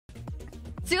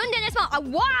Tsundere small.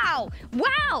 Wow.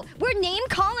 Wow. We're name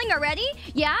calling already?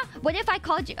 Yeah? What if I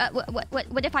called you...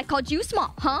 what if I called you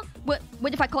small? Huh? What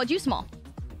if I called you small?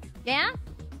 Yeah?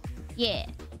 Yeah.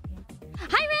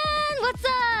 Hi, Ren! What's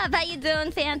up? How you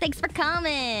doing, fam? Thanks for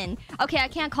coming. Okay, I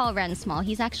can't call Ren small.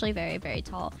 He's actually very, very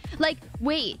tall. Like,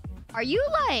 wait. Are you,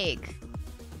 like...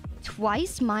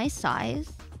 twice my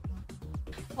size?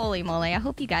 Holy moly. I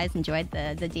hope you guys enjoyed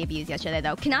the debuts yesterday,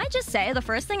 though. Can I just say, the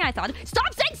first thing I thought...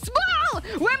 Stop saying small!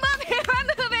 We're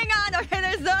moving on. Okay,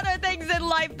 there's other things in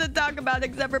life to talk about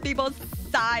except for people's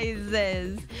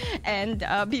sizes and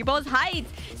people's heights.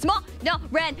 Small. No,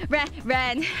 Ren.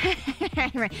 Ren.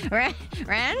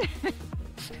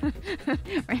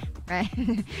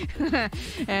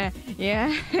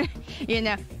 Yeah. You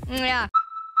know. Yeah.